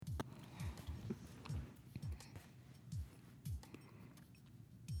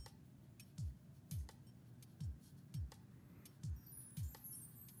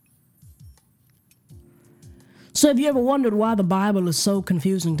So have you ever wondered why the Bible is so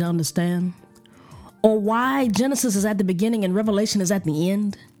confusing to understand? Or why Genesis is at the beginning and Revelation is at the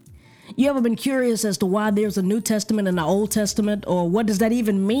end? You ever been curious as to why there's a New Testament and an Old Testament, or what does that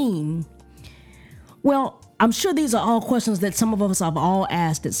even mean? Well, I'm sure these are all questions that some of us have all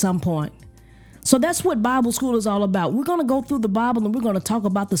asked at some point. So that's what Bible school is all about. We're going to go through the Bible and we're going to talk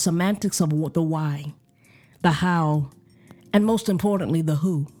about the semantics of the why, the how, and most importantly, the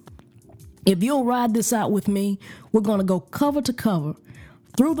who. If you'll ride this out with me, we're going to go cover to cover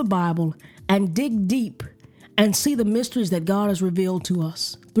through the Bible and dig deep and see the mysteries that God has revealed to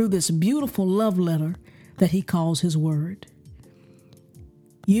us through this beautiful love letter that he calls his word.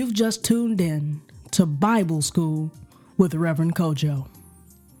 You've just tuned in to Bible School with Reverend Kojo.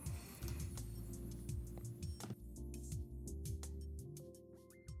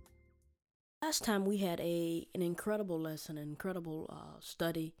 Last time we had an incredible lesson, an incredible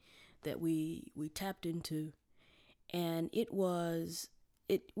study that we tapped into, and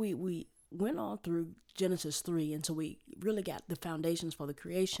we went on through Genesis 3, and so we really got the foundations for the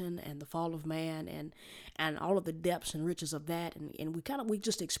creation and the fall of man and all of the depths and riches of that, and we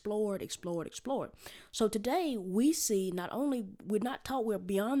just explored. So today we see we're not taught we're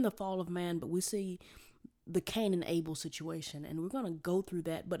beyond the fall of man, but we see the Cain and Abel situation, and we're going to go through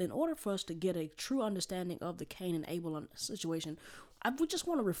that. But in order for us to get a true understanding of the Cain and Abel situation, we just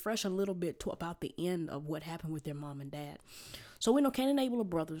want to refresh a little bit about the end of what happened with their mom and dad. So we know Cain and Abel are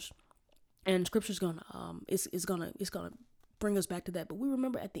brothers, and Scripture's gonna it's gonna bring us back to that. But we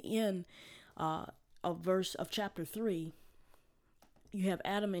remember at the end of chapter 3, you have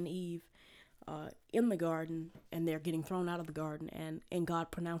Adam and Eve in the garden, and they're getting thrown out of the garden, and God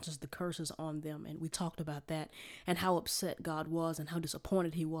pronounces the curses on them, and we talked about that and how upset God was and how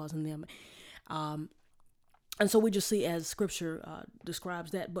disappointed he was in them. And so we just see as Scripture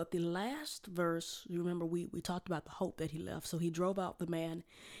describes that. But the last verse, you remember we talked about the hope that he left. So he drove out the man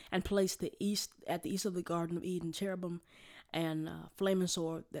and placed at the east of the Garden of Eden cherubim and flaming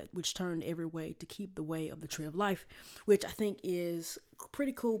sword which turned every way to keep the way of the tree of life, which I think is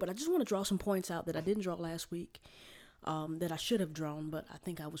pretty cool. But I just want to draw some points out that I didn't draw last week, that I should have drawn, but I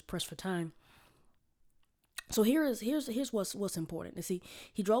think I was pressed for time. So here's what's important. You see,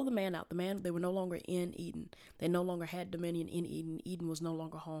 he drove the man out. They were no longer in Eden. They no longer had dominion in Eden. Eden was no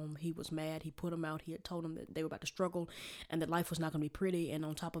longer home. He was mad. He put them out. He had told them that they were about to struggle and that life was not going to be pretty. And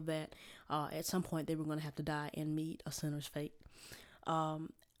on top of that, at some point they were going to have to die and meet a sinner's fate.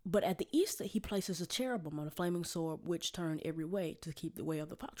 But at the east, he places a cherubim on a flaming sword, which turned every way to keep the way of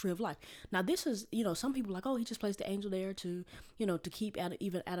the tree of life. Now, this is, some people are like, oh, he just placed the angel there to keep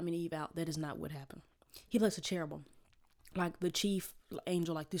even Adam and Eve out. That is not what happened. He placed a cherubim, like the chief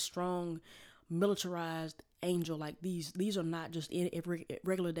angel, like this strong, militarized angel. Like these are not just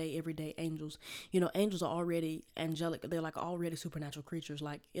regular day, everyday angels. Angels are already angelic. They're like already supernatural creatures.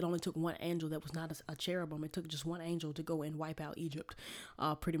 Like it only took one angel that was not a cherubim. It took just one angel to go and wipe out Egypt,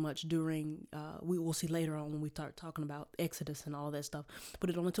 pretty much during, we will see later on when we start talking about Exodus and all that stuff. But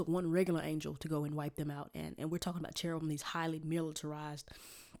it only took one regular angel to go and wipe them out. And we're talking about cherubim, these highly militarized,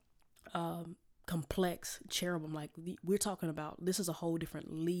 complex cherubim. Like we're talking about, this is a whole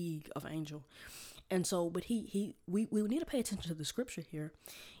different league of angel. And so, but we need to pay attention to the Scripture here.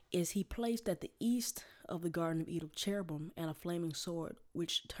 Is he placed at the east of the Garden of Eden cherubim and a flaming sword,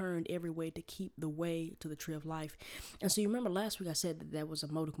 which turned every way to keep the way to the tree of life. And so you remember last week I said that there was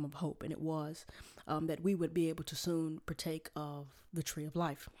a modicum of hope, and it was that we would be able to soon partake of the tree of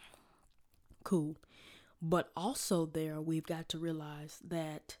life. Cool. But also there, we've got to realize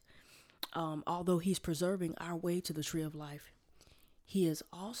that although he's preserving our way to the tree of life, he is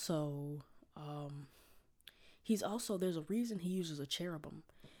also, there's a reason he uses a cherubim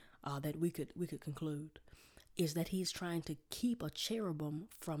that we could conclude, is that he's trying to keep a cherubim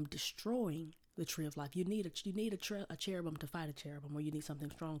from destroying the tree of life. You need a cherubim to fight a cherubim, or you need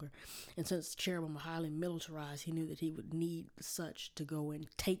something stronger. And since cherubim are highly militarized, he knew that he would need such to go and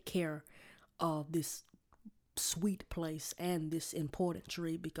take care of this sweet place and this important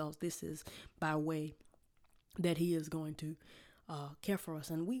tree, because this is by way that he is going to care for us.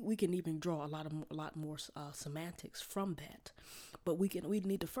 And we can even draw a lot more semantics from that. But we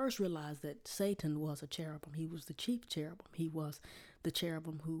need to first realize that Satan was a cherubim. He was the chief cherubim. He was the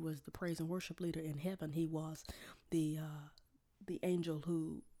cherubim who was the praise and worship leader in heaven. He was the angel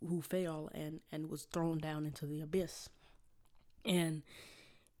who fell and was thrown down into the abyss. And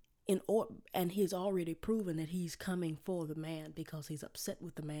he's already proven that he's coming for the man because he's upset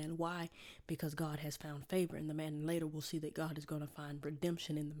with the man. Why? Because God has found favor in the man. And later we'll see that God is going to find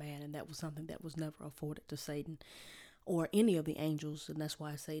redemption in the man. And that was something that was never afforded to Satan. or any of the angels, and that's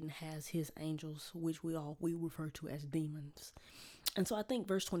why Satan has his angels, which we refer to as demons. And so I think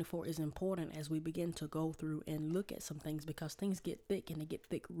verse 24 is important as we begin to go through and look at some things, because things get thick, and they get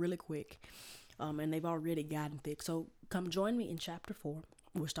thick really quick, and they've already gotten thick. So come join me in chapter 4.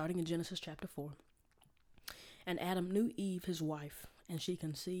 We're starting in Genesis chapter 4. And Adam knew Eve his wife, and she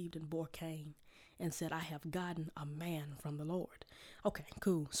conceived and bore Cain, and said, I have gotten a man from the Lord. Okay,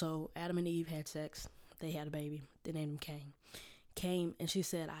 cool. So Adam and Eve had sex. They had a baby. They named him Cain. Cain, and she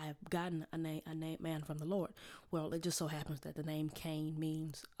said, I have gotten a man from the Lord. Well, it just so happens that the name Cain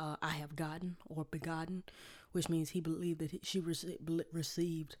means I have gotten, or begotten, which means he believed that she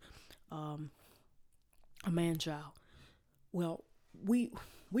received a man child. Well,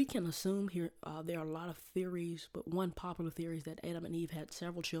 we can assume here there are a lot of theories, but one popular theory is that Adam and Eve had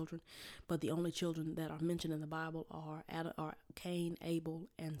several children, but the only children that are mentioned in the Bible are Cain, Abel,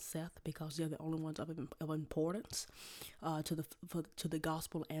 and Seth, because they're the only ones of importance to the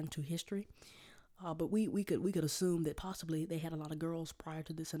gospel and to history. But we could assume that possibly they had a lot of girls prior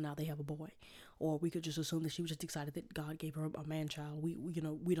to this, and now they have a boy, or we could just assume that she was just excited that God gave her a man child.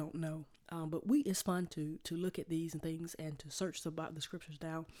 We don't know, but it's fun to look at these and things, and to search the scriptures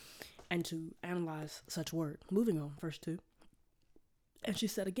down, and to analyze such word. Moving on, verse 2. And she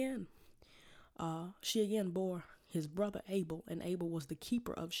said again, she again bore his brother Abel, and Abel was the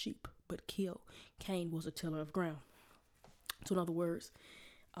keeper of sheep, but Cain was a tiller of ground. So in other words,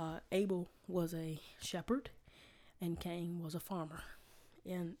 Abel was a shepherd, and Cain was a farmer,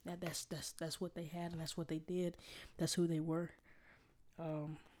 and that's what they had, and that's what they did. That's who they were,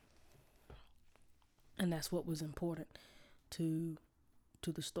 and that's what was important to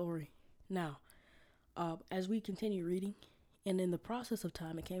the story. Now, as we continue reading, and in the process of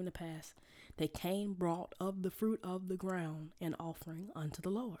time, it came to pass that Cain brought of the fruit of the ground an offering unto the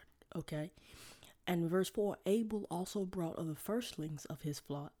Lord. Okay. And verse 4, Abel also brought of the firstlings of his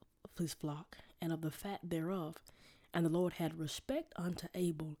flock, and of the fat thereof. And the Lord had respect unto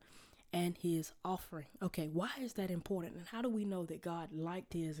Abel and his offering. Okay, why is that important? And how do we know that God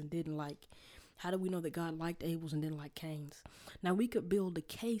liked his and didn't like? How do we know that God liked Abel's and didn't like Cain's? Now, we could build a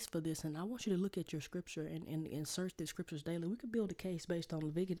case for this, and I want you to look at your scripture and search the scriptures daily. We could build a case based on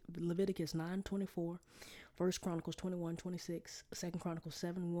Leviticus 9:24, 1 Chronicles 21:26, 2 Chronicles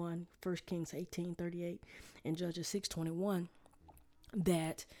 7:1, 1 Kings 18:38, and Judges 6:21,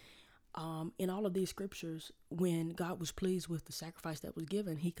 that in all of these scriptures, when God was pleased with the sacrifice that was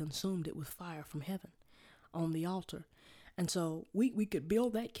given, he consumed it with fire from heaven on the altar. And so we could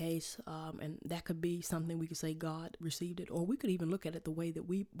build that case, and that could be something we could say God received it, or we could even look at it the way that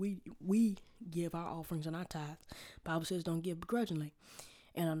we give our offerings and our tithes. Bible says don't give begrudgingly.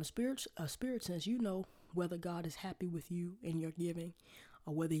 And on the spirit sense, you know whether God is happy with you in your giving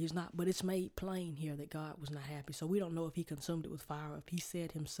or whether he's not. But it's made plain here that God was not happy. So we don't know if he consumed it with fire, or if he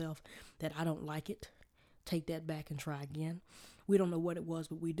said himself that I don't like it, take that back and try again. We don't know what it was,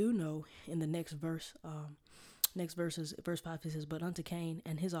 but we do know in the next verse, verse 5, it says, but unto Cain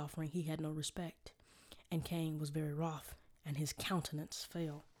and his offering he had no respect, and Cain was very wroth, and his countenance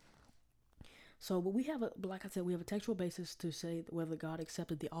fell. So, but like I said, we have a textual basis to say whether God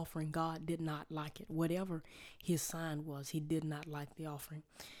accepted the offering. God did not like it. Whatever his sign was, he did not like the offering.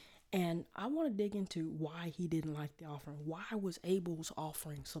 And I want to dig into why he didn't like the offering. Why was Abel's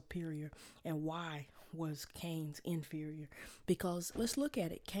offering superior, and why was Cain's inferior? Because let's look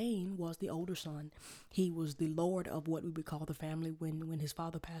at it. Cain was the older son. He was the lord of what we would call the family. When his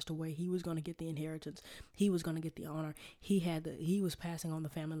father passed away, he was going to get the inheritance. He was going to get the honor. He was passing on the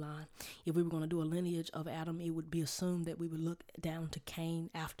family line. If we were going to do a lineage of Adam, it would be assumed that we would look down to Cain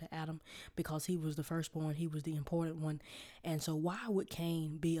after Adam, because he was the firstborn. He was the important one. And so why would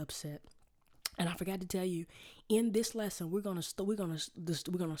Cain be upset? And I forgot to tell you, in this lesson, we're gonna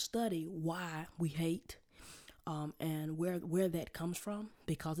study why we hate, and where that comes from,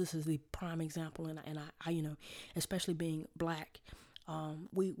 because this is the prime example. And I especially being black,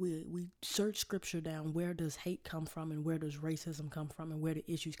 we search scripture down. Where does hate come from, and where does racism come from, and where do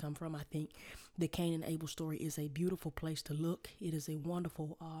issues come from? I think the Cain and Abel story is a beautiful place to look. It is a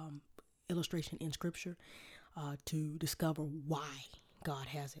wonderful illustration in scripture to discover why God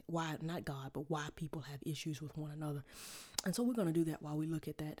has it. Why, not God, but why people have issues with one another. And so we're going to do that while we look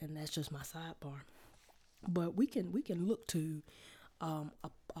at that, and that's just my sidebar. But we can look to a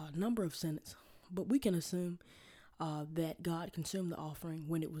number of sentences, but we can assume that God consumed the offering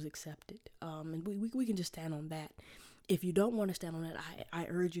when it was accepted. And we can just stand on that. If you don't want to stand on that, I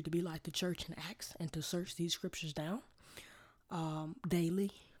urge you to be like the church in Acts and to search these scriptures down daily,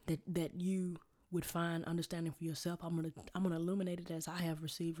 that you would find understanding for yourself. I'm gonna illuminate it as I have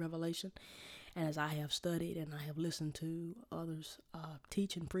received revelation, and as I have studied and I have listened to others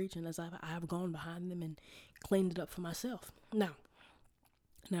teach and preach, and as I have gone behind them and cleaned it up for myself.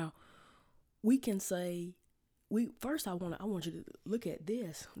 Now, we can say I want you to look at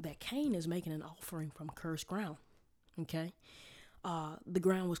this, that Cain is making an offering from cursed ground. Okay, the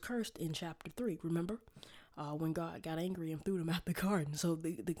ground was cursed in chapter 3. Remember, when God got angry and threw them out the garden. So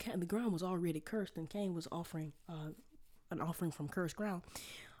the ground was already cursed, and Cain was offering an offering from cursed ground.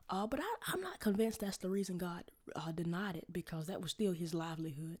 But I'm not convinced that's the reason God denied it, because that was still his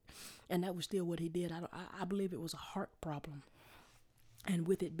livelihood, and that was still what he did. I believe it was a heart problem, and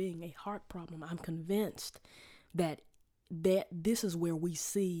with it being a heart problem, I'm convinced that this is where we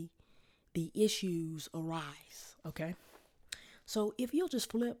see the issues arise. Okay, so if you'll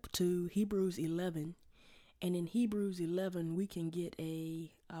just flip to Hebrews 11, and in Hebrews 11 we can get a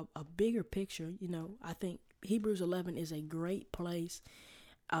bigger picture. I think Hebrews 11 is a great place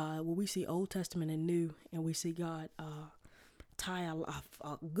where we see Old Testament and New, and we see God tie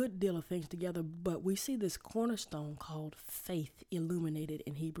a good deal of things together, but we see this cornerstone called faith illuminated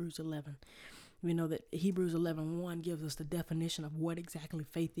in Hebrews 11. We know that Hebrews 11:1 gives us the definition of what exactly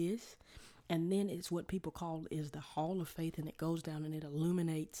faith is, and then it's what people call is the hall of faith, and it goes down and it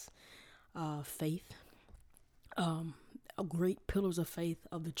illuminates faith, great pillars of faith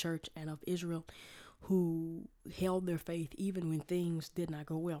of the church and of Israel, who held their faith even when things did not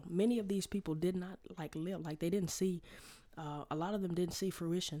go well. Many of these people did not live, they didn't see, a lot of them didn't see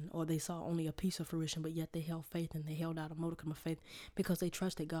fruition, or they saw only a piece of fruition, but yet they held faith, and they held out a modicum of faith because they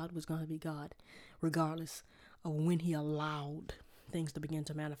trusted God was going to be God, regardless of when he allowed things to begin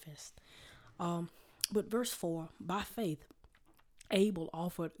to manifest. But verse 4, by faith, Abel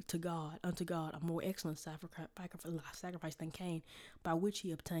offered unto God a more excellent sacrifice than Cain, by which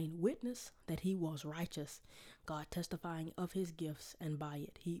he obtained witness that he was righteous, God testifying of his gifts, and by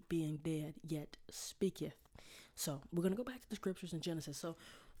it he being dead yet speaketh. So we're going to go back to the scriptures in Genesis. So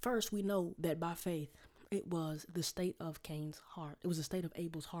first, we know that by faith, it was the state of Cain's heart. It was the state of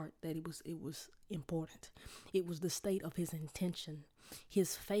Abel's heart that it was important. It was the state of his intention.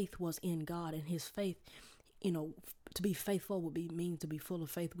 His faith was in God, and his faith, to be faithful would mean to be full of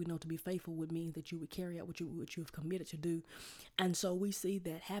faith. We know to be faithful would mean that you would carry out what you have committed to do. And so we see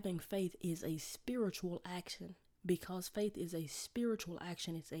that having faith is a spiritual action. Because faith is a spiritual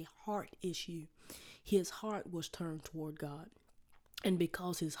action, it's a heart issue. His heart was turned toward God. And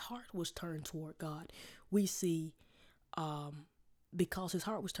because his heart was turned toward God, we see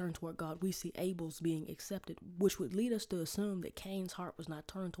Abel's being accepted, which would lead us to assume that Cain's heart was not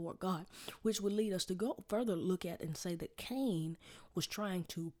turned toward God, which would lead us to go further look at and say that Cain was trying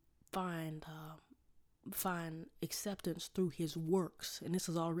to find acceptance through his works. And this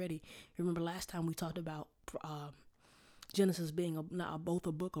is already, remember last time we talked about Genesis being both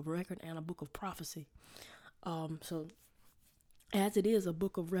a book of record and a book of prophecy. So as it is a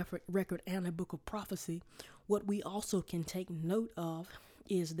book of record and a book of prophecy, what we also can take note of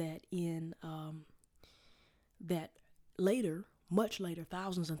is that in that later, much later,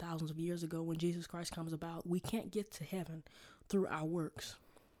 thousands and thousands of years ago, when Jesus Christ comes about, we can't get to heaven through our works.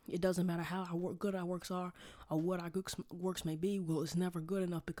 It doesn't matter how good our works are or what our good works may be. Well, it's never good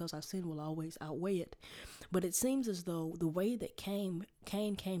enough because our sin will always outweigh it. But it seems as though the way that Cain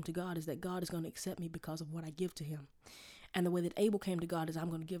came to God is that God is going to accept me because of what I give to him. And the way that Abel came to God is I'm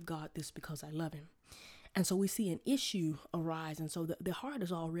going to give God this because I love him. And so we see an issue arise. And so the heart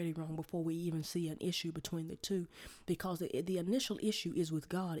is already wrong before we even see an issue between the two, because the initial issue is with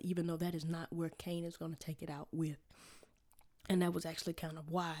God, even though that is not where Cain is going to take it out with. And that was actually kind of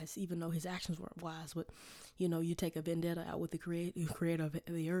wise, even though his actions weren't wise. But, you take a vendetta out with the creator of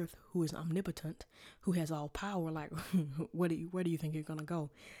the earth, who is omnipotent, who has all power. Like, where do you think you're going to go?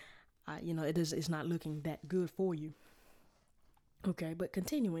 It's not looking that good for you. Okay, but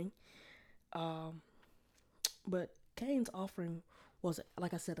continuing, but Cain's offering was,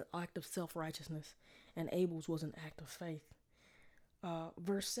 like I said, an act of self-righteousness, and Abel's was an act of faith.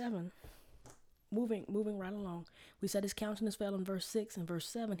 Verse 7, moving right along, we said his countenance fell in verse 6. And verse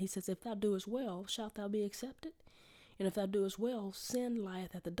 7, he says, if thou doest well, shalt thou be accepted? And if thou doest well, sin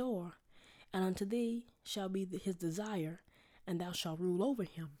lieth at the door, and unto thee shall be his desire, and thou shalt rule over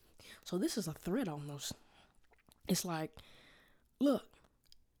him. So this is a threat almost. It's like, look,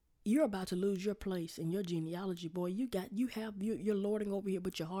 you're about to lose your place in your genealogy, boy. You're lording over here,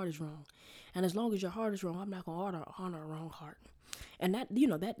 but your heart is wrong. And as long as your heart is wrong, I'm not going to honor a wrong heart. And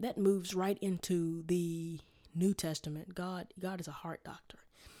that moves right into the New Testament. God is a heart doctor.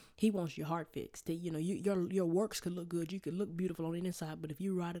 He wants your heart fixed. Your works could look good. You could look beautiful on the inside, but if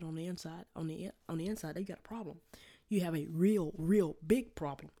you rot it on the inside, you got a problem. You have a real big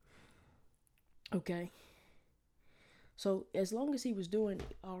problem. Okay. So as long as he was doing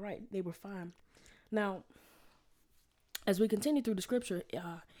all right, they were fine. Now, as we continue through the scripture,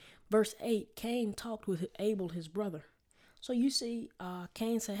 verse 8, Cain talked with Abel, his brother. So you see,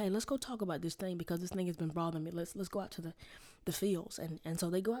 Cain said, "Hey, let's go talk about this thing because this thing has been bothering me. Let's go out to the fields." And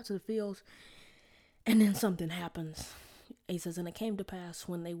so they go out to the fields, and then something happens. He says, "And it came to pass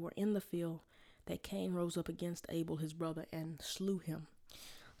when they were in the field that Cain rose up against Abel, his brother, and slew him."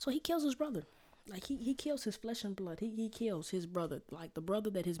 So he kills his brother. Like he kills his flesh and blood. He kills his brother, like the brother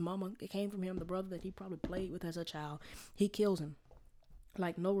that his mama came from him, the brother that he probably played with as a child. He kills him,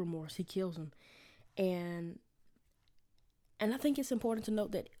 like no remorse. He kills him, and I think it's important to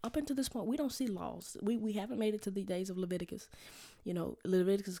note that up until this point, we don't see laws. We haven't made it to the days of Leviticus.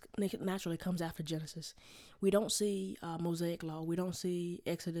 Leviticus naturally comes after Genesis. We don't see Mosaic law. We don't see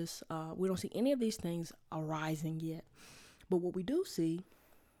Exodus. We don't see any of these things arising yet. But what we do see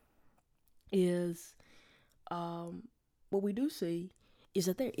is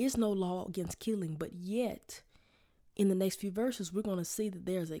that there is no law against killing, but yet in the next few verses we're going to see that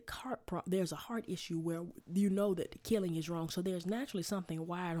there's a heart issue where that killing is wrong. So there's naturally something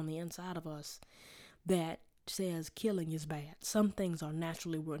wired on the inside of us that says killing is bad. Some things are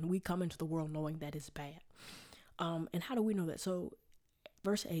naturally wrong. We come into the world knowing that it's bad. And how do we know that? So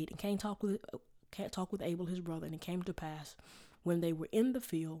verse 8, and Cain talked with Abel his brother, and it came to pass when they were in the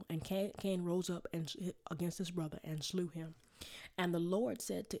field, and Cain rose up against his brother and slew him. And the Lord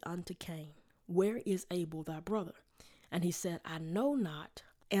said unto Cain, "Where is Abel thy brother?" And he said, "I know not.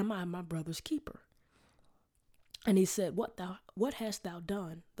 Am I my brother's keeper?" And he said, What hast thou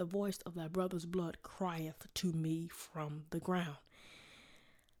done? The voice of thy brother's blood crieth to me from the ground.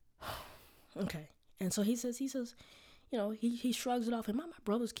 Okay. And so he says, he shrugs it off. Am I my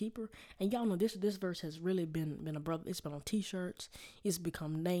brother's keeper? And y'all know this verse has really been a brother. It's been on t-shirts. It's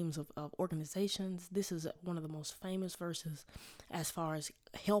become names of organizations. This is one of the most famous verses as far as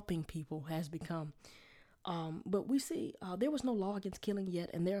helping people has become. But we see there was no law against killing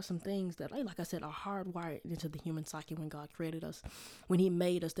yet, and there are some things that, like I said, are hardwired into the human psyche when God created us. When He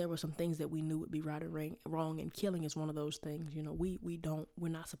made us, there were some things that we knew would be right and wrong, and killing is one of those things. We're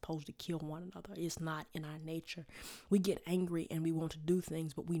not supposed to kill one another. It's not in our nature. We get angry and we want to do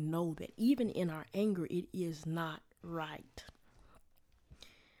things, but we know that even in our anger, it is not right.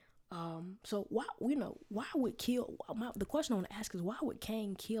 So why would the question I want to ask is, why would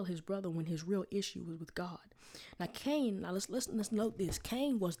Cain kill his brother when his real issue was with God? Now let's note this.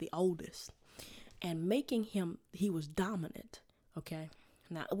 Cain was the oldest, and he was dominant. Okay.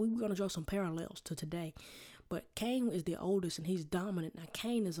 Now we're going to draw some parallels to today, but Cain is the oldest and he's dominant. Now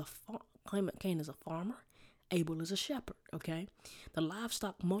Cain is a farmer. Abel is a shepherd, okay? The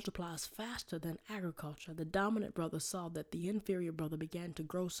livestock multiplies faster than agriculture. The dominant brother saw that the inferior brother began to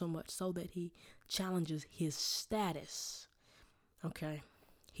grow so much so that he challenges his status, okay?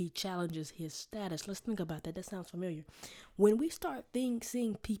 He challenges his status. Let's think about that. That sounds familiar. When we start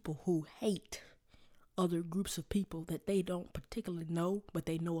seeing people who hate other groups of people that they don't particularly know, but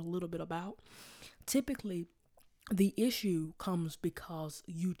they know a little bit about, typically the issue comes because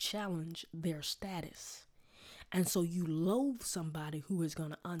you challenge their status. And so you loathe somebody who is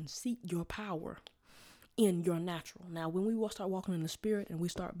going to unseat your power in your natural. Now, when we will start walking in the Spirit and we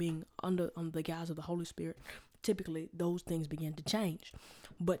start being under the guise of the Holy Spirit, typically those things begin to change.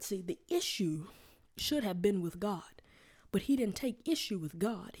 But see, the issue should have been with God. But he didn't take issue with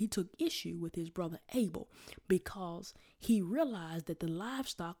God. He took issue with his brother Abel because he realized that the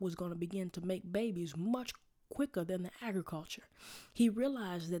livestock was going to begin to make babies much quicker than the agriculture. He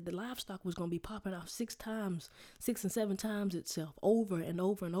realized that the livestock was going to be popping out 6 and 7 times itself over and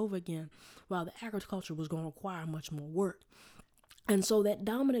over and over again, while the agriculture was going to require much more work. And so that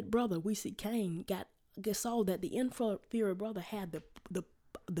dominant brother, we see Cain saw that the inferior brother had the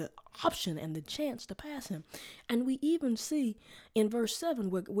option and the chance to pass him. And we even see in verse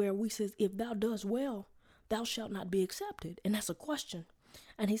 7 where we says, "If thou dost well, thou shalt not be accepted." And that's a question.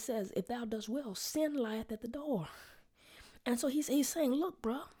 And he says, "If thou dost well, sin lieth at the door." And so he's saying, look,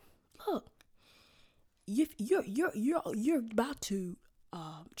 bro, you're about to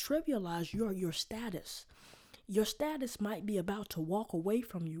trivialize your status. Your status might be about to walk away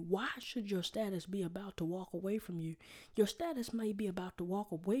from you. Why should your status be about to walk away from you? Your status may be about to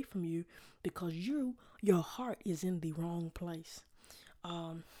walk away from you because your heart is in the wrong place.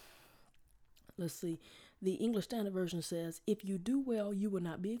 Let's see. The English Standard Version says, if you do well, you will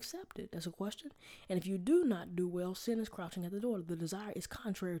not be accepted. That's a question. And if you do not do well, sin is crouching at the door. The desire is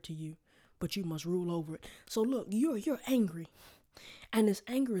contrary to you, but you must rule over it. So look, you're angry. And this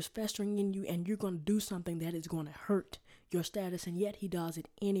anger is festering in you, and you're going to do something that is going to hurt your status, and yet he does it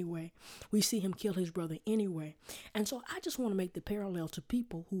anyway. We see him kill his brother anyway. And so I just want to make the parallel to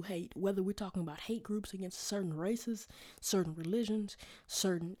people who hate, whether we're talking about hate groups against certain races, certain religions,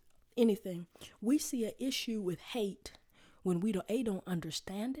 certain anything. We see an issue with hate when we don't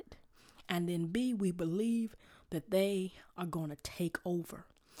understand it, and then B, we believe that they are going to take over.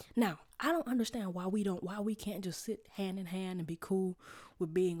 Now, I don't understand why we can't just sit hand in hand and be cool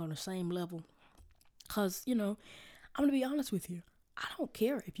with being on the same level. Cause, I'm gonna be honest with you. I don't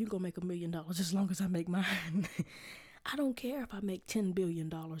care if you go make $1 million as long as I make mine. I don't care if I make $10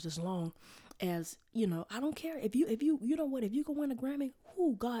 billion as long as, I don't care if you know what, if you go win a Grammy,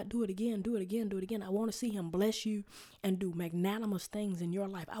 God, do it again, do it again, do it again. I want to see him bless you and do magnanimous things in your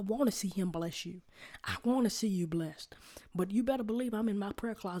life. I want to see him bless you. I want to see you blessed. But you better believe I'm in my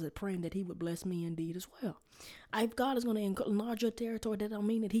prayer closet praying that he would bless me indeed as well. If God is going to enlarge your territory, that don't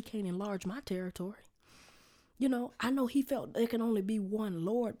mean that he can't enlarge my territory. I know he felt there can only be one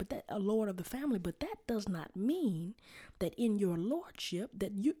Lord, but that a Lord of the family, but that does not mean that in your lordship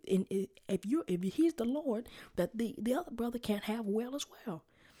that if he's the Lord, that the other brother can't have well as well.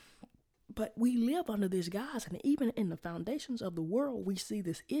 But we live under this guise, and even in the foundations of the world, we see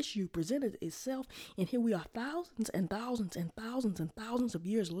this issue presented itself. And here we are thousands and thousands and thousands and thousands of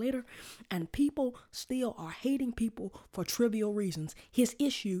years later, and people still are hating people for trivial reasons. His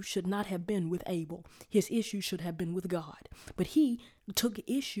issue should not have been with Abel. His issue should have been with God. But he took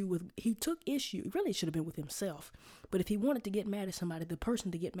issue, it really should have been with himself. But if he wanted to get mad at somebody, the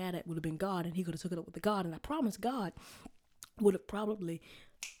person to get mad at would have been God, and he could have took it up with the God. And I promise God would have probably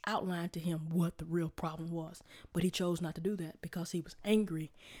outlined to him what the real problem was, but he chose not to do that because he was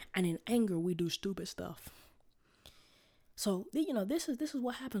angry, and in anger we do stupid stuff. So this is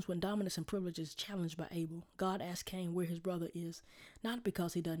what happens when dominance and privilege is challenged by Abel. God asked Cain where his brother is, not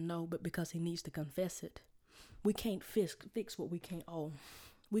because he doesn't know, but because he needs to confess it. We can't fix what we can't own.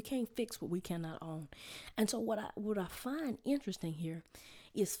 We can't fix what we cannot own. And so what I find interesting here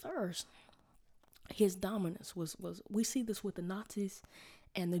is, first, his dominance was we see this with the Nazis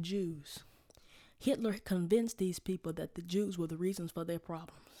and the Jews. Hitler convinced these people that the Jews were the reasons for their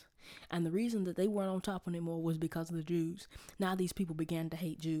problems. And the reason that they weren't on top anymore was because of the Jews. Now these people began to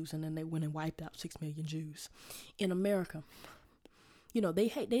hate Jews, and then they went and wiped out 6 million Jews. In America, they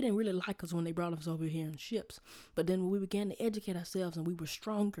didn't really like us when they brought us over here in ships. But then when we began to educate ourselves and we were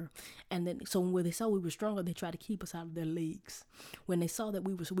stronger, and then so when they saw we were stronger, they tried to keep us out of their leagues. When they saw that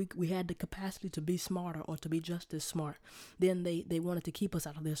we had the capacity to be smarter or to be just as smart, then they wanted to keep us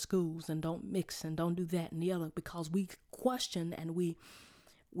out of their schools and don't mix and don't do that and the other, because we questioned and we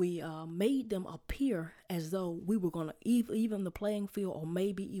made them appear as though we were going to even the playing field or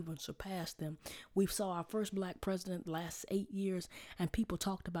maybe even surpass them. We saw our first black president last 8 years, and people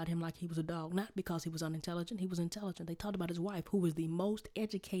talked about him like he was a dog, not because he was unintelligent. He was intelligent. They talked about his wife, who was the most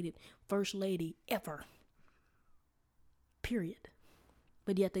educated first lady ever, period.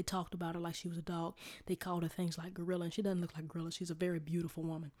 But yet they talked about her like she was a dog. They called her things like gorilla, and she doesn't look like gorilla. She's a very beautiful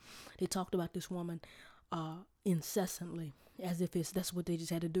woman. They talked about this woman incessantly, as if that's what they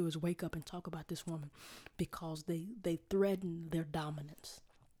just had to do, is wake up and talk about this woman, because they threaten their dominance.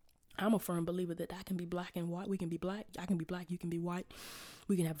 I'm a firm believer that I can be black and white. We can be black. I can be black. You can be white.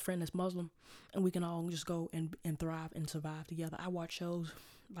 We can have a friend that's Muslim, and we can all just go and thrive and survive together. I watch shows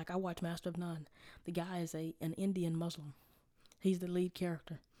like I watch Master of None. The guy is an Indian Muslim. He's the lead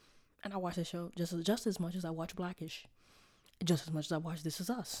character, and I watch that show just as much as I watch Blackish, just as much as I watch This Is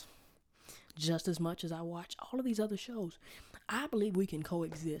Us, just as much as I watch all of these other shows. I believe we can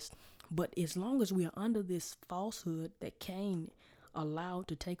coexist, but as long as we are under this falsehood that Cain allowed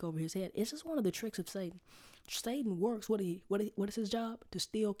to take over his head, it's just one of the tricks of Satan. Satan works. What is his job? To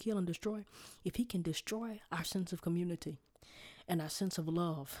steal, kill, and destroy. If he can destroy our sense of community and our sense of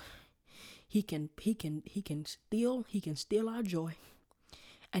love, he can steal our joy,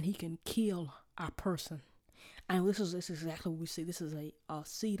 and he can kill our person. And this is exactly what we see. This is a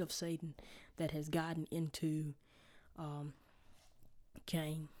seed of Satan that has gotten into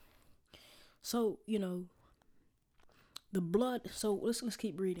Cain. So the blood. So let's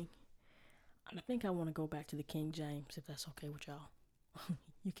keep reading. And I think I want to go back to the King James, if that's okay with y'all.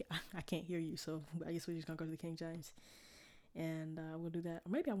 I can't hear you, so I guess we're just gonna go to the King James, and we'll do that. Or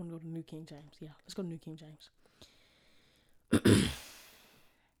maybe I want to go to the New King James. Yeah, let's go to New King James.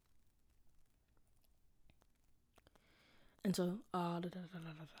 And so,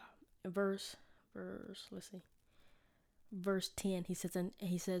 verse, let's see, verse 10,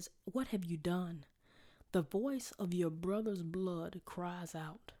 he says, what have you done? The voice of your brother's blood cries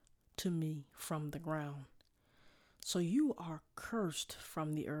out to me from the ground. So you are cursed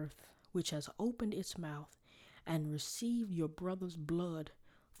from the earth, which has opened its mouth and received your brother's blood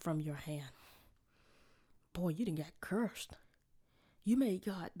from your hand. Boy, you didn't get cursed. You made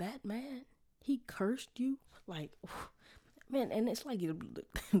God that mad. He cursed you. Like, man, and it's like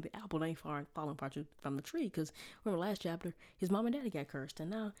the apple ain't falling apart from the tree. Because remember last chapter, his mom and daddy got cursed.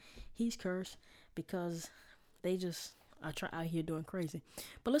 And now he's cursed because they just are out here doing crazy.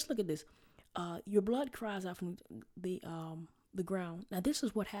 But let's look at this. Your blood cries out from the ground. Now, this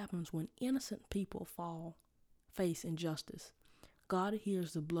is what happens when innocent people face injustice. God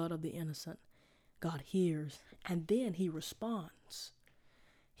hears the blood of the innocent. God hears, and then he responds.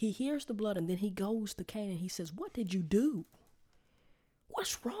 He hears the blood, and then he goes to Cain and he says, what did you do?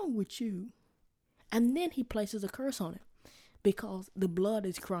 What's wrong with you? And then he places a curse on it because the blood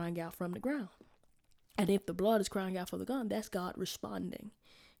is crying out from the ground. And if the blood is crying out for the gun, that's God responding.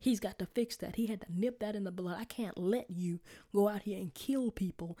 He's got to fix that. He had to nip that in the blood. I can't let you go out here and kill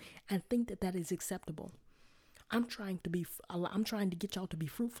people and think that that is acceptable. I'm trying to get y'all to be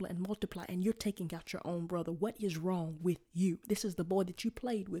fruitful and multiply, and you're taking out your own brother. What is wrong with you? This is the boy that you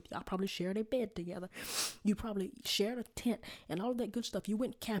played with. Y'all probably shared a bed together. You probably shared a tent and all of that good stuff. You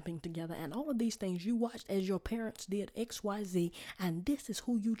went camping together and all of these things you watched as your parents did XYZ, and this is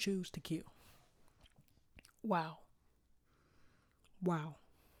who you choose to kill. Wow.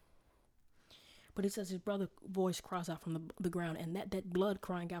 But it says his brother's voice cries out from the ground, and that blood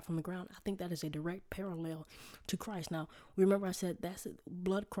crying out from the ground, I think that is a direct parallel to Christ. Now, remember I said that's it,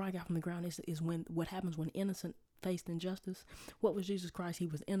 blood crying out from the ground is when what happens when innocent faced injustice. What was Jesus Christ? He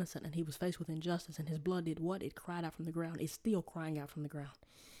was innocent and he was faced with injustice, and his blood did what? It cried out from the ground. It's still crying out from the ground.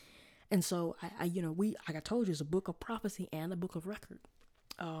 And so like I told you, it's a book of prophecy and a book of record.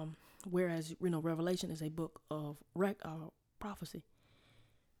 Whereas Revelation is a book of prophecy.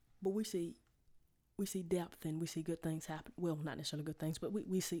 But we see depth and we see good things happen. Well, not necessarily good things, but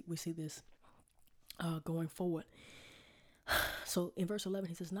we see this going forward. So in verse 11,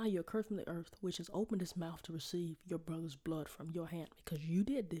 he says, now you're cursed from the earth, which has opened its mouth to receive your brother's blood from your hand, because you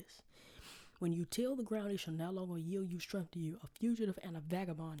did this. When you till the ground, it shall no longer yield you strength to you. A fugitive and a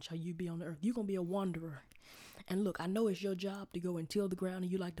vagabond shall you be on the earth. You're going to be a wanderer. And look, I know it's your job to go and till the ground,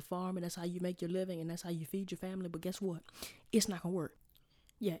 and you like to farm, and that's how you make your living, and that's how you feed your family. But guess what? It's not going to work.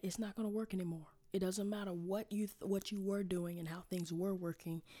 Yeah, it's not going to work anymore. It doesn't matter what you were doing and how things were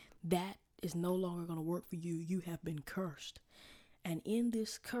working. That is no longer going to work for you. You have been cursed. And in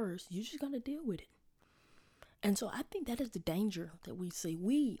this curse, you're just going to deal with it. And so I think that is the danger that we see.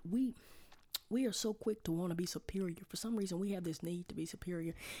 We are so quick to want to be superior. For some reason, we have this need to be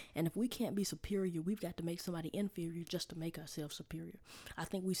superior. And if we can't be superior, we've got to make somebody inferior just to make ourselves superior. I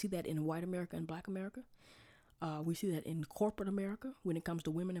think we see that in white America and black America. We see that in corporate America when it comes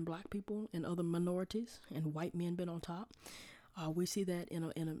to women and black people and other minorities and white men being on top. We see that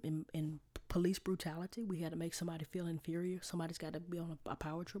in police brutality. We had to make somebody feel inferior. Somebody's got to be on a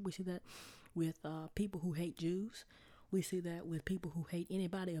power trip. We see that with people who hate Jews. We see that with people who hate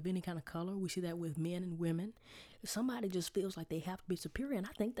anybody of any kind of color. We see that with men and women. Somebody just feels like they have to be superior, and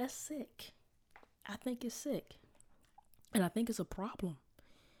I think that's sick. I think it's sick. And I think it's a problem.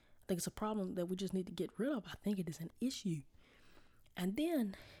 I think it's a problem that we just need to get rid of. I think it is an issue. And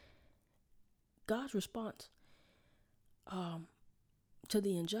then God's response to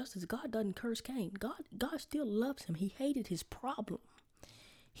the injustice, God doesn't curse Cain. God still loves him. He hated his problem.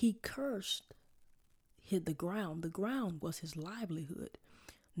 He cursed the ground. The ground was his livelihood.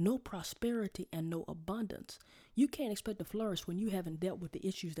 No prosperity and no abundance. You can't expect to flourish when you haven't dealt with the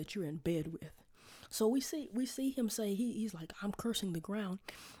issues that you're in bed with. So we see him say, he's like, I'm cursing the ground.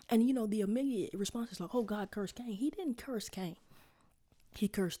 And the immediate response is like, oh, God cursed Cain. He didn't curse Cain. He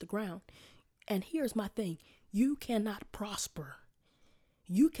cursed the ground. And here's my thing. You cannot prosper.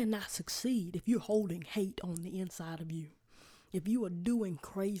 You cannot succeed if you're holding hate on the inside of you. If you are doing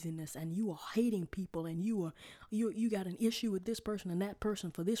craziness and you are hating people and you got an issue with this person and that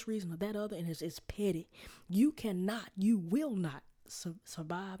person for this reason or that other, and it's petty, you will not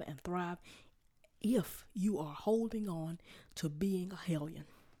survive and thrive if you are holding on to being a hellion,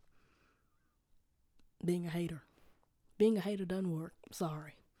 being a hater. Being a hater doesn't work.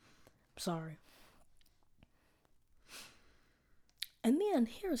 Sorry. And then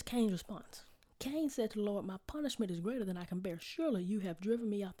here's Cain's response. Cain said to the Lord, my punishment is greater than I can bear. Surely you have driven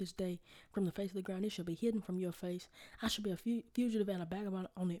me out this day from the face of the ground. It shall be hidden from your face. I shall be a fugitive and a vagabond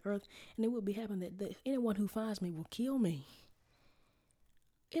on the earth, and it will be happening that anyone who finds me will kill me.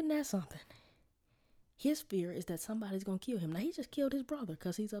 Isn't that something? His fear is that somebody's going to kill him. Now, he just killed his brother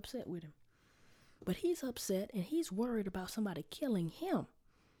because he's upset with him. But he's upset and he's worried about somebody killing him.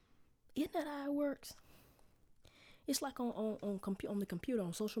 Isn't that how it works? It's like on the computer,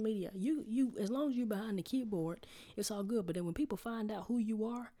 on social media. You as long as you're behind the keyboard, it's all good. But then when people find out who you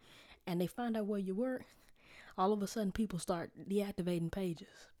are and they find out where you work, all of a sudden people start deactivating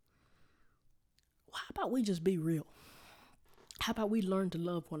pages. How about we just be real? How about we learn to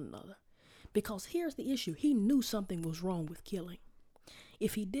love one another? Because here's the issue. He knew something was wrong with killing.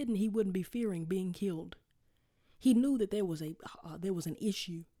 If he didn't, he wouldn't be fearing being killed. He knew that there was an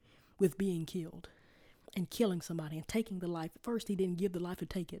issue with being killed and killing somebody and taking the life. First, he didn't give the life to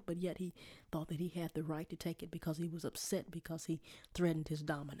take it, but yet he thought that he had the right to take it because he was upset because he threatened his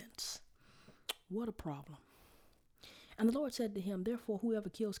dominance. What a problem. And the Lord said to him, therefore, whoever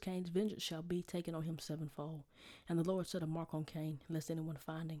kills Cain, vengeance shall be taken on him sevenfold. And the Lord set a mark on Cain, lest anyone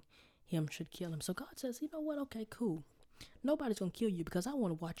finding him should kill him. So God says, you know what? Okay, cool. Nobody's going to kill you because I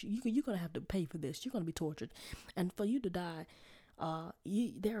want to watch you. You're going to have to pay for this. You're going to be tortured. And for you to die,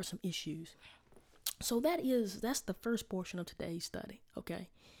 there are some issues. So that's the first portion of today's study, okay?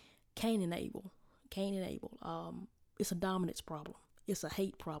 Cain and Abel. It's a dominance problem. It's a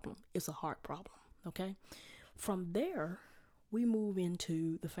hate problem. It's a heart problem, okay? From there, we move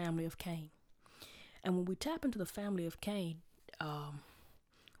into the family of Cain. And when we tap into the family of Cain,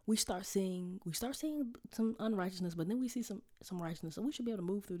 we start seeing some unrighteousness, but then we see some righteousness. So we should be able to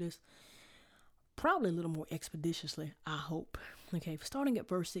move through this probably a little more expeditiously, I hope. Okay, starting at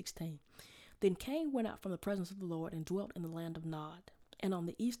verse 16. Then Cain went out from the presence of the Lord and dwelt in the land of Nod, and on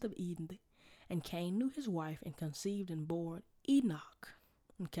the east of Eden. And Cain knew his wife and conceived and bore Enoch.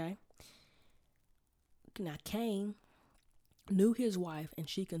 Okay. Now Cain knew his wife and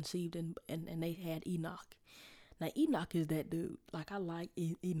she conceived and they had Enoch. Now Enoch is that dude. Like I like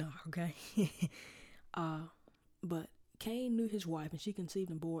Enoch, okay? But Cain knew his wife and she conceived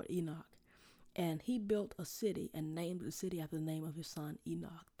and bore Enoch. And he built a city and named the city after the name of his son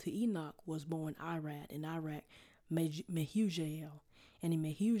Enoch. To Enoch was born Irad, and Irad Mehujael, and in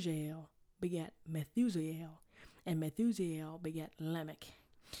Mehujael begat Methusael, and Methusael begat Lamech.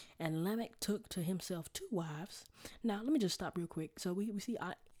 And Lamech took to himself 2 wives. Now, let me just stop real quick. So we see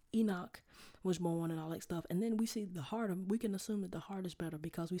Enoch was born and all that stuff. And then we see we can assume that the heart is better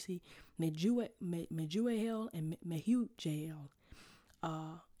because we see Mehujael and Mehujael,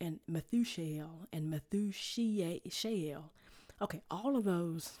 and Methusael and Methushael. Okay, all of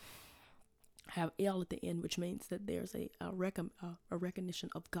those have L at the end, which means that there's a recognition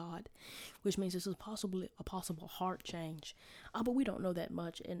of God, which means this is possibly a possible heart change. But we don't know that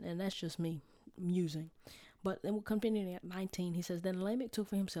much, and that's just me musing. But then we'll continue at 19. He says, then Lamech took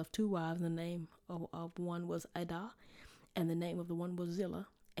for himself 2 wives, and the name of one was Adah, and the name of the one was Zillah,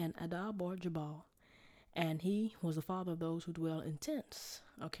 and Adah bore Jabal. And he was the father of those who dwell in tents,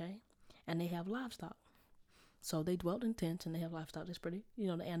 okay? And they have livestock. So they dwelt in tents and they have livestock. That's pretty,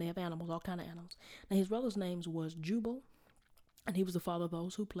 and they have animals, all kind of animals. Now his brother's name was Jubal, and he was the father of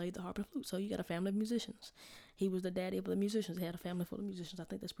those who played the harp and flute. So you got a family of musicians. He was the daddy of the musicians. They had a family full of musicians. I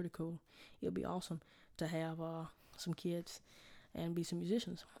think that's pretty cool. It would be awesome to have some kids and be some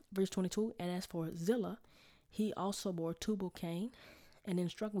musicians. Verse 22, and as for Zillah, he also bore Tubal-Cain, and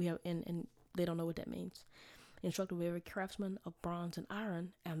instruct we have and they don't know what that means. Instructed with every craftsman of bronze and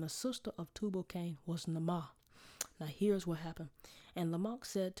iron, and the sister of Tubal-Cain was Naamah. Now here's what happened. And Lamech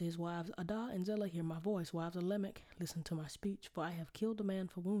said to his wives, Adah and Zillah, hear my voice. Wives of Lamech, listen to my speech, for I have killed a man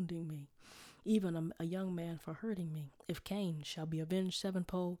for wounding me, even a young man for hurting me. If Cain shall be avenged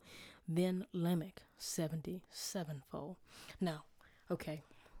 7-fold, then Lamech 77-fold. Now, okay.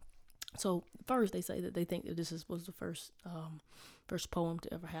 So first they say that they think that this was the first poem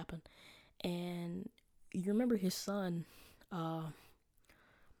to ever happen. And you remember his son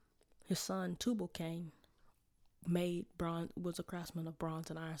Tubal-Cain was a craftsman of bronze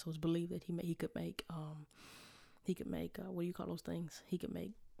and iron, so it was believed that he could make what do you call those things? He could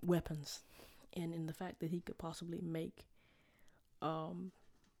make weapons, and in the fact that he could possibly make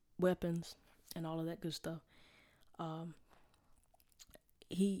weapons and all of that good stuff,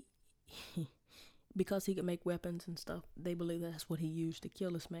 because he could make weapons and stuff, they believe that's what he used to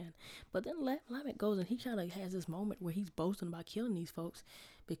kill this man. But then Lamech goes and he kind of has this moment where he's boasting about killing these folks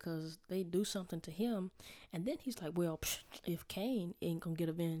because they do something to him. And then he's like, well, if Cain ain't going to get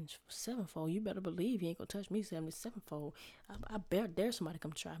avenged 7-fold, you better believe he ain't going to touch me 77-fold. I dare somebody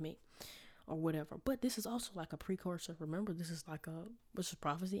come try me or whatever. But this is also like a precursor. Remember, this is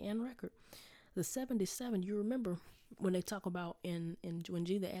prophecy and record. The 77, you remember when they talk about when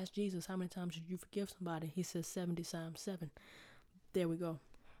Jesus asked Jesus, how many times did you forgive somebody? He says 70 times 7. There we go.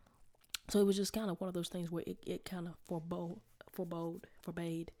 So it was just kind of one of those things where it kind of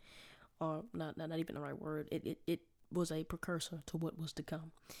forbade, or not even the right word. It was a precursor to what was to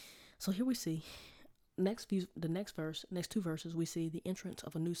come. So here we see next two verses, we see the entrance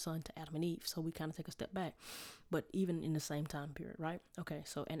of a new son to Adam and Eve. So we kind of take a step back, but even in the same time period, right? Okay,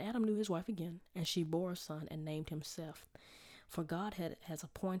 so and Adam knew his wife again, and she bore a son and named him Seth. For God has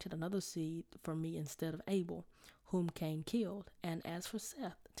appointed another seed for me instead of Abel, whom Cain killed. And as for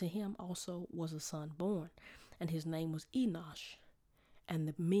Seth, to him also was a son born, and his name was Enosh.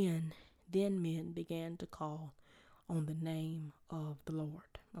 And men began to call on the name of the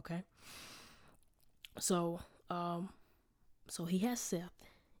Lord. Okay, so so he has Seth,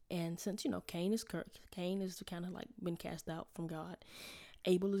 and since Cain is kind of like been cast out from God,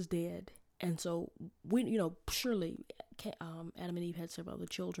 Abel is dead, and so we surely Adam and Eve had several other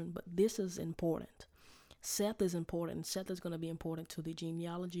children, but this is important. Seth is important. Seth is going to be important to the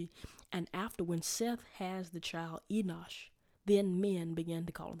genealogy, and after when Seth has the child Enosh, then men began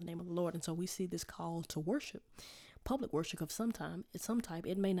to call on the name of the Lord, and so we see this call to worship. Public worship of some type.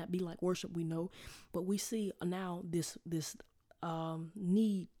 It may not be like worship we know, but we see now this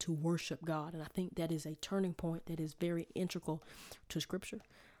need to worship God, and I think that is a turning point that is very integral to Scripture,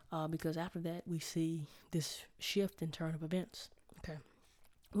 because after that we see this shift and turn of events. Okay,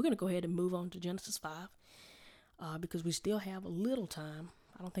 we're going to go ahead and move on to Genesis 5, because we still have a little time.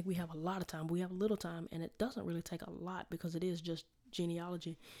 I don't think we have a lot of time, but we have a little time, and it doesn't really take a lot because it is just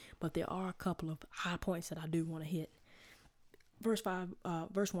genealogy, but there are a couple of high points that I do want to hit. Verse 1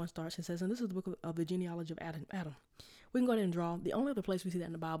 starts and says, and this is the book of the genealogy of Adam. We can go ahead and draw. The only other place we see that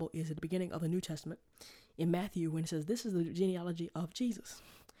in the Bible is at the beginning of the New Testament in Matthew, when it says this is the genealogy of Jesus.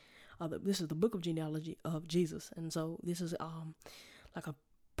 This is the book of genealogy of Jesus, and so this is like a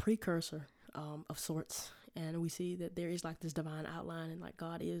precursor of sorts, and we see that there is like this divine outline, and like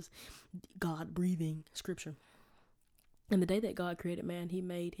God breathing Scripture. And the day that God created man, he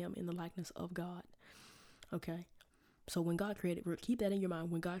made him in the likeness of God. Okay. So when God created, keep that in your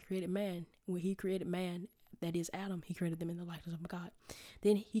mind. When God created man, when he created man, that is Adam, he created them in the likeness of God.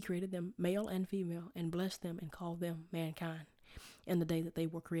 Then he created them male and female and blessed them and called them mankind in the day that they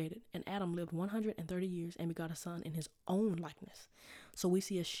were created. And Adam lived 130 years and begot a son in his own likeness. So we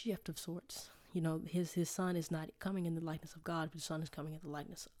see a shift of sorts. His son is not coming in the likeness of God, but his son is coming in the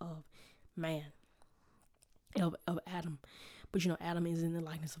likeness of man. Of Adam, but Adam is in the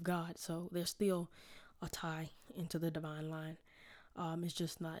likeness of God, so there's still a tie into the divine line.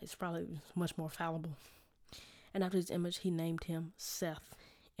 It's probably much more fallible. And after his image he named him Seth,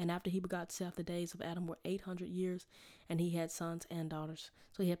 and after he begot Seth, the days of Adam were 800 years, and he had sons and daughters,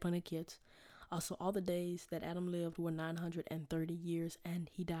 so he had plenty of kids. Also all the days that Adam lived were 930 years, and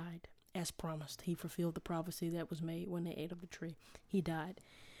he died as promised. He fulfilled the prophecy that was made when they ate of the tree. He died.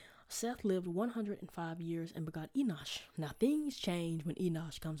 Seth lived 105 years and begot Enosh. Now things change when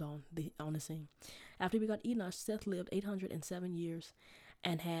Enosh comes on the scene. After he begot Enosh, Seth lived 807 years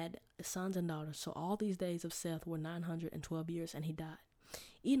and had sons and daughters. So all these days of Seth were 912 years, and he died.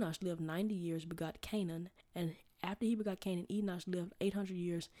 Enosh lived 90 years, begot Canaan, and after he begot Canaan, Enosh lived 800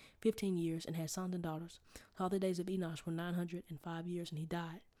 years, 15 years, and had sons and daughters. So all the days of Enosh were 905 years, and he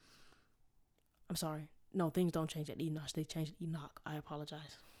died. I'm sorry. No, things don't change at Enosh. They changed at Enoch. I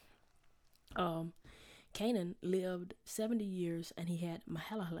apologize. Canaan lived 70 years, and he had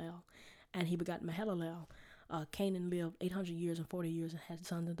Mahalalel, and he begot Mahalalel. Canaan lived 800 years and 40 years and had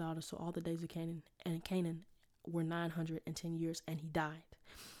sons and daughters. So all the days of Canaan were 910 years, and he died.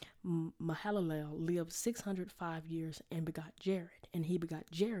 Mahalalel lived 605 years and begot Jared, and he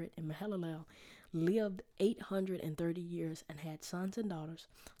begot Jared, and Mahalalel lived 830 years and had sons and daughters.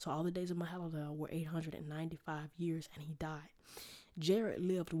 So all the days of Mahalalel were 895 years, and he died. Jared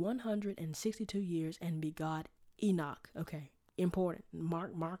lived 162 years and begot Enoch. Okay, important.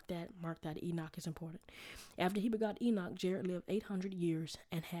 Mark that. Enoch is important. After he begot Enoch, Jared lived 800 years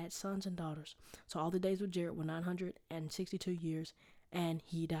and had sons and daughters. So all the days of Jared were 962 years, and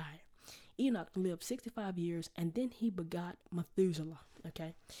he died. Enoch lived 65 years, and then he begot Methuselah.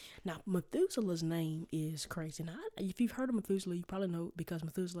 Okay, now Methuselah's name is crazy. Now, if you've heard of Methuselah, you probably know, because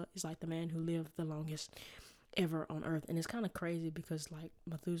Methuselah is like the man who lived the longest ever on earth. And it's kind of crazy because like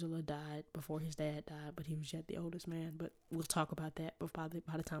Methuselah died before his dad died, but he was yet the oldest man. But we'll talk about that by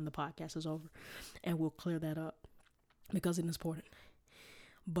the time the podcast is over, and we'll clear that up because it is important.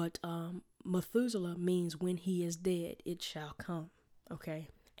 But Methuselah means when he is dead, it shall come. Okay,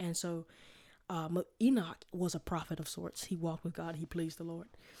 and so Enoch was a prophet of sorts. He walked with God. He pleased the Lord.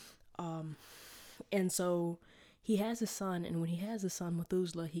 And so he has a son, and when he has a son,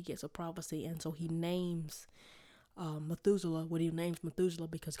 Methuselah, he gets a prophecy, and so he names Methuselah, what he names Methuselah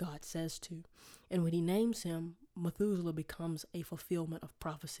because God says to. And when he names him, Methuselah becomes a fulfillment of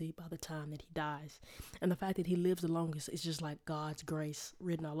prophecy by the time that he dies. And the fact that he lives the longest is just like God's grace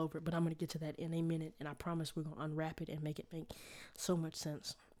written all over it. But I'm going to get to that in a minute, and I promise we're going to unwrap it and make it make so much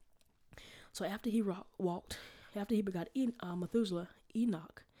sense. So after he begot Methuselah,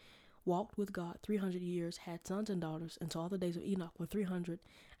 Enoch walked with God 300 years, had sons and daughters, and so all the days of Enoch were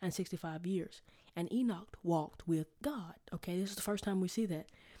 365 years. And Enoch walked with God. Okay, this is the first time we see that.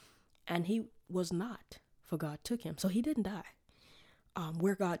 And he was not, for God took him. So he didn't die.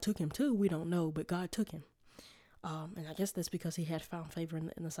 Where God took him to, we don't know, but God took him. And I guess that's because he had found favor in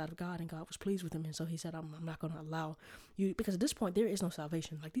the sight of God, and God was pleased with him. And so he said, I'm not going to allow you, because at this point, there is no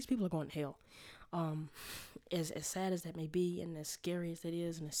salvation. Like, these people are going to hell. As sad as that may be, and as scary as it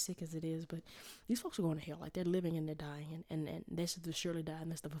is, and as sick as it is, but these folks are going to hell. Like, they're living and they're dying, and they should surely die,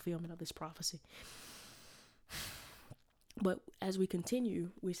 and that's the fulfillment of this prophecy. But as we continue,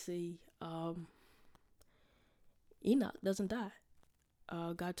 we see Enoch doesn't die.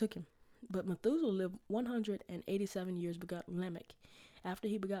 God took him. But Methuselah lived 187 years, begot Lamech. After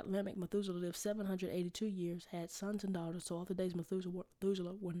he begot Lamech, Methuselah lived 782 years, had sons and daughters. So all the days of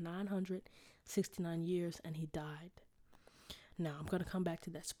Methuselah were 969 years, and he died. Now, I'm going to come back to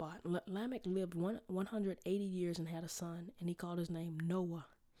that spot. Lamech lived 180 years and had a son, and he called his name Noah,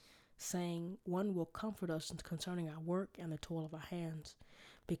 saying, one will comfort us concerning our work and the toil of our hands,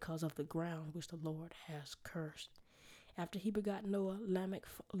 because of the ground which the Lord has cursed. After he begot Noah, Lamech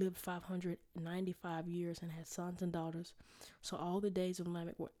lived 595 years and had sons and daughters. So all the days of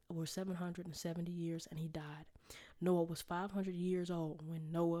Lamech were 770 years, and he died. Noah was 500 years old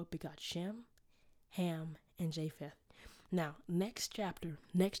when Noah begot Shem, Ham, and Japheth. Now, next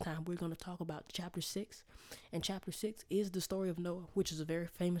time we're going to talk about chapter 6. And chapter 6 is the story of Noah, which is a very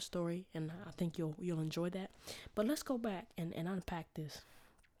famous story, and I think you'll enjoy that. But let's go back and unpack this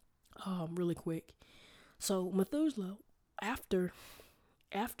really quick. So Methuselah, after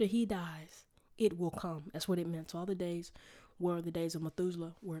he dies, it will come. That's what it meant. So all the days were the days of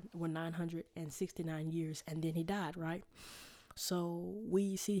Methuselah were 969 years, and then he died, right? So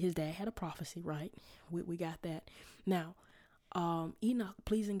we see his dad had a prophecy, right? We got that. Now, Enoch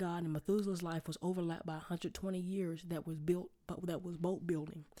pleasing God and Methuselah's life was overlapped by 120 years that was boat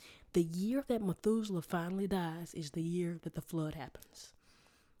building. The year that Methuselah finally dies is the year that the flood happens.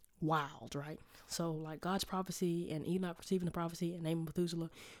 Wild, right? So like God's prophecy and Enoch receiving the prophecy and naming Methuselah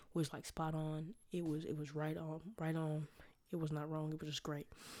was like spot on. It was right on. It was not wrong. It was just great.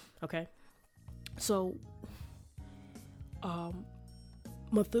 Okay. So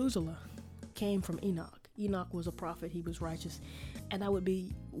Methuselah came from Enoch. Enoch was a prophet. He was righteous, and I would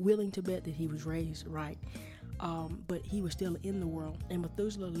be willing to bet that he was raised right. But he was still in the world, and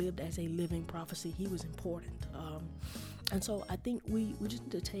Methuselah lived as a living prophecy. He was important. And so I think we just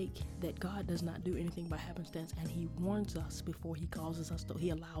need to take that God does not do anything by happenstance, and he warns us before he causes us to, he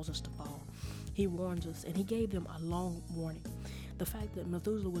allows us to fall. He warns us, and he gave them a long warning. The fact that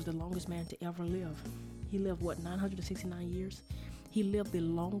Methuselah was the longest man to ever live. He lived, 969 years? He lived the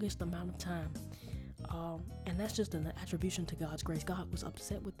longest amount of time. And that's just an attribution to God's grace. God was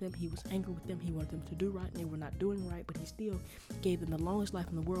upset with them. He was angry with them. He wanted them to do right, and they were not doing right, but he still gave them the longest life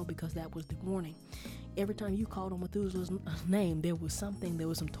in the world because that was the warning. Every time you called on Methuselah's name, there was some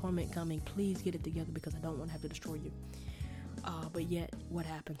torment coming. Please get it together because I don't want to have to destroy you. But yet, what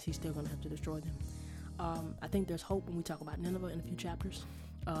happens? He's still going to have to destroy them. I think there's hope when we talk about Nineveh in a few chapters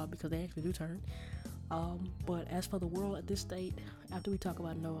because they actually do turn. But as for the world at this state, after we talk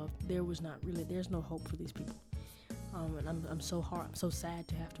about Noah, there's no hope for these people. And I'm so sad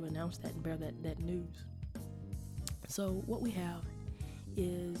to have to announce that and bear that news. So what we have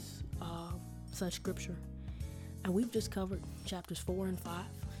is such scripture, and we've just covered chapters 4 and 5.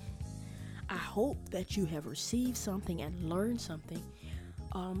 I hope that you have received something and learned something.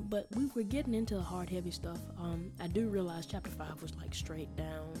 But we were getting into the hard, heavy stuff. I do realize chapter 5 was like straight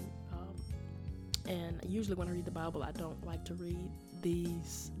down. And usually when I read the Bible, I don't like to read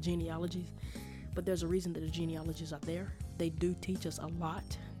these genealogies, but there's a reason that the genealogies are there. They do teach us a lot.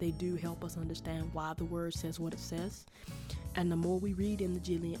 They do help us understand why the word says what it says. And the more we read in the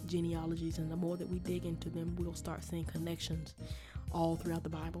genealogies and the more that we dig into them, we'll start seeing connections all throughout the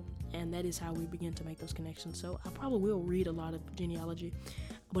Bible. And that is how we begin to make those connections. So I probably will read a lot of genealogy,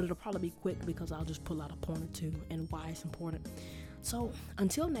 but it'll probably be quick because I'll just pull out a point or two and why it's important. So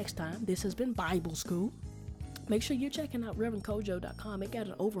until next time, this has been Bible School. Make sure you're checking out ReverendKojo.com. It got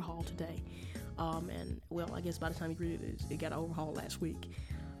an overhaul today. And well, I guess by the time you read it, it got an overhaul last week.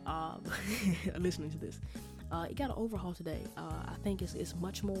 Listening to this. It got an overhaul today. I think it's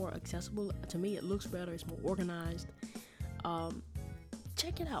much more accessible. To me, it looks better. It's more organized.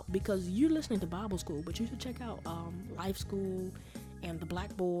 Check it out, because you're listening to Bible School, but you should check out Life School and the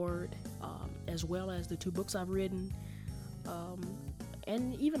Blackboard, as well as the 2 books I've written,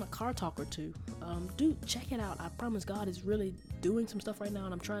 and even a car talk or 2. Do check it out. I promise God is really doing some stuff right now,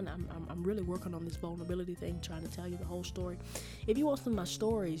 and I'm really working on this vulnerability thing, trying to tell you the whole story. If you want some of my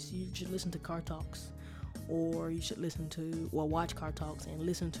stories, you should listen to Car Talks, or you should watch Car Talks and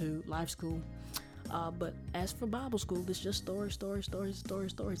listen to Life School. But as for Bible School, it's just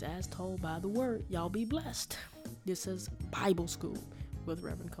stories as told by the Word. Y'all be blessed. This is Bible School with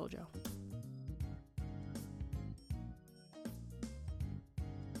Reverend Kojo.